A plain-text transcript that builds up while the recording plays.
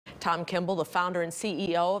Tom Gimbel, the founder and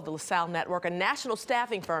CEO of the LaSalle Network, a national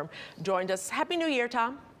staffing firm, joined us. Happy New Year,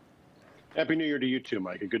 Tom. Happy New Year to you too,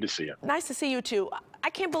 Micah. Good to see you. Nice to see you too.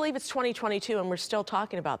 I can't believe it's 2022 and we're still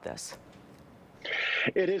talking about this.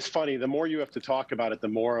 It is funny. The more you have to talk about it, the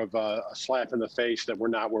more of a slap in the face that we're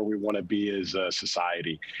not where we want to be as a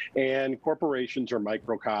society. And corporations are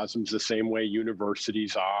microcosms the same way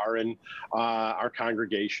universities are and our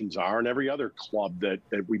congregations are and every other club that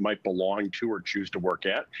we might belong to or choose to work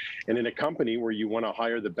at. And in a company where you want to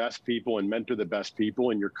hire the best people and mentor the best people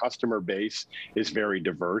and your customer base is very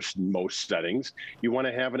diverse in most settings, you want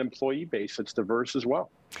to have an employee base that's diverse as well.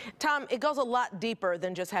 Tom, it goes a lot deeper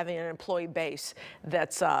than just having an employee base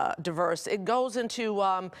that's diverse. It goes into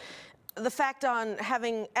the fact on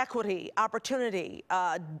having equity, opportunity,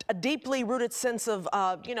 a deeply rooted sense of,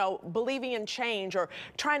 believing in change or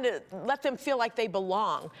trying to let them feel like they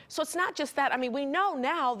belong. So it's not just that. I mean, we know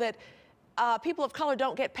now that people of color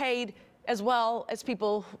don't get paid as well as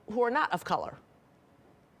people who are not of color.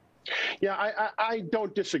 Yeah, I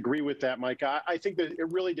don't disagree with that, Mike. I think that it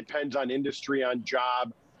really depends on industry, on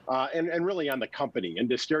job, and really on the company. And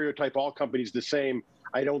to stereotype all companies the same,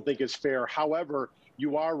 I don't think is fair. However,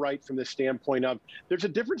 you are right from the standpoint of there's a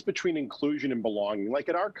difference between inclusion and belonging. Like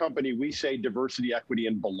at our company, we say diversity, equity,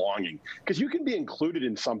 and belonging, because you can be included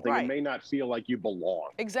in something and may not feel like you belong.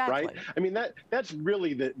 Exactly. Right? I mean, that's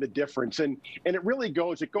really the difference. And it really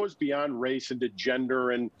goes beyond race into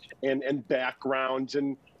gender and backgrounds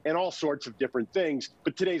and all sorts of different things.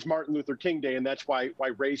 But today's Martin Luther King Day, and that's why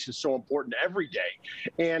race is so important every day.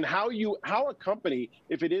 And how a company,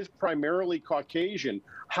 if it is primarily Caucasian,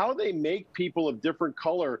 how they make people of different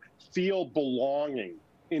color feel belonging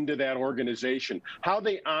into that organization, how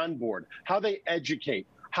they onboard, how they educate,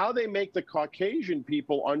 how they make the Caucasian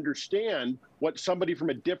people understand what somebody from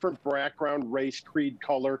a different background, race, creed,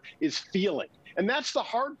 color is feeling. And that's the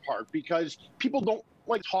hard part, because people don't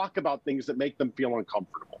like talk about things that make them feel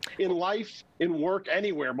uncomfortable. In life, in work,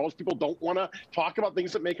 anywhere, most people don't want to talk about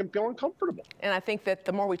things that make them feel uncomfortable. And I think that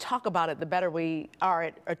the more we talk about it, the better we are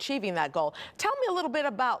at achieving that goal. Tell me a little bit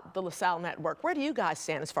about the LaSalle Network. Where do you guys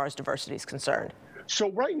stand as far as diversity is concerned? So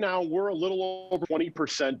right now, we're a little over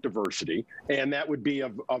 20% diversity, and that would be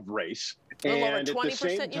of race. A little over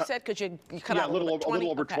 20%, you said, because you cut out a little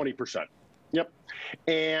over okay. 20%. Yep.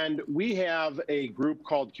 And we have a group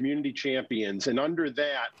called Community Champions, and under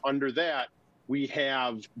that, we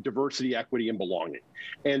have diversity, equity, and belonging.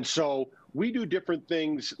 And so we do different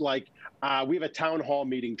things like we have a town hall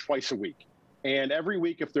meeting twice a week. And every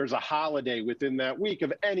week, if there's a holiday within that week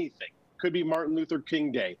of anything, could be Martin Luther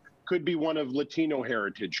King Day, could be one of Latino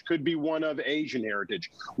heritage, could be one of Asian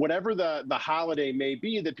heritage, whatever the holiday may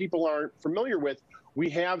be that people aren't familiar with, we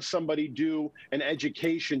have somebody do an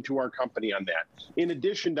education to our company on that. In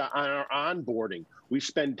addition to our onboarding, we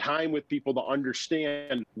spend time with people to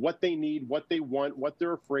understand what they need, what they want, what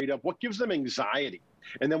they're afraid of, what gives them anxiety.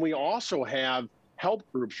 And then we also have help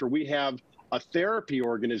groups where we have a therapy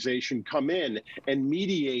organization come in and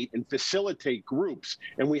mediate and facilitate groups.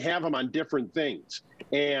 And we have them on different things.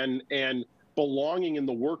 And belonging in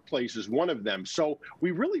the workplace is one of them. So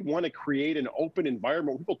we really want to create an open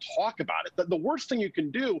environment where people talk about it. The worst thing you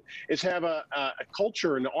can do is have a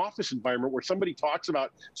culture, an office environment where somebody talks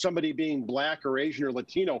about somebody being black or Asian or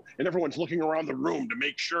Latino, and everyone's looking around the room to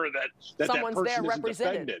make sure that someone's that person there isn't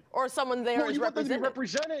offended. Or someone there is represented. You want them to be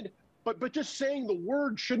represented. But just saying the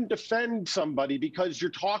word shouldn't offend somebody, because you're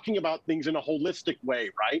talking about things in a holistic way,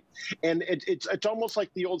 right? And it's almost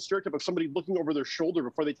like the old stereotype of somebody looking over their shoulder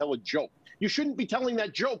before they tell a joke. You shouldn't be telling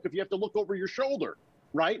that joke if you have to look over your shoulder,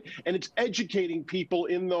 right? And it's educating people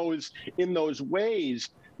in those ways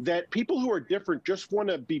that people who are different just want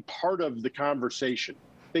to be part of the conversation.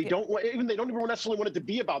 They don't even necessarily want it to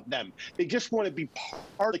be about them. They just want to be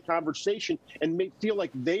part of the conversation and feel like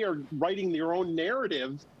they are writing their own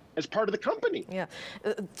narrative as part of the company. Yeah.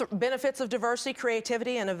 Benefits of diversity,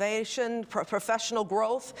 creativity, innovation, professional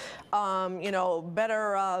growth,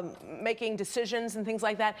 better making decisions and things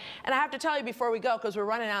like that. And I have to tell you before we go, because we're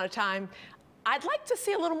running out of time, I'd like to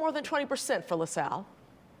see a little more than 20% for LaSalle.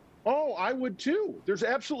 Oh, I would too. There's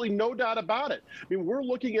absolutely no doubt about it. I mean, we're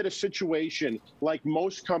looking at a situation like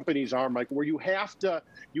most companies are, Mike, where you have to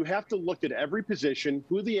look at every position,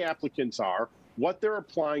 who the applicants are, what they're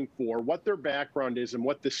applying for, what their background is, and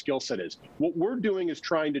what the skill set is. What we're doing is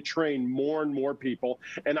trying to train more and more people.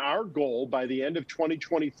 And our goal by the end of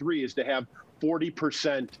 2023 is to have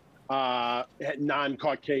 40%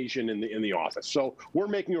 non-Caucasian in the office. So we're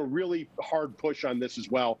making a really hard push on this as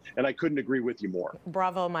well, and I couldn't agree with you more.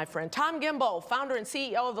 Bravo, my friend. Tom Gimbel, founder and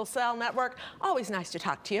CEO of the LaSalle Network. Always nice to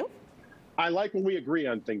talk to you. I like when we agree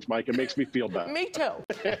on things, Mike. It makes me feel better. Me too.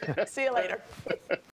 See you later.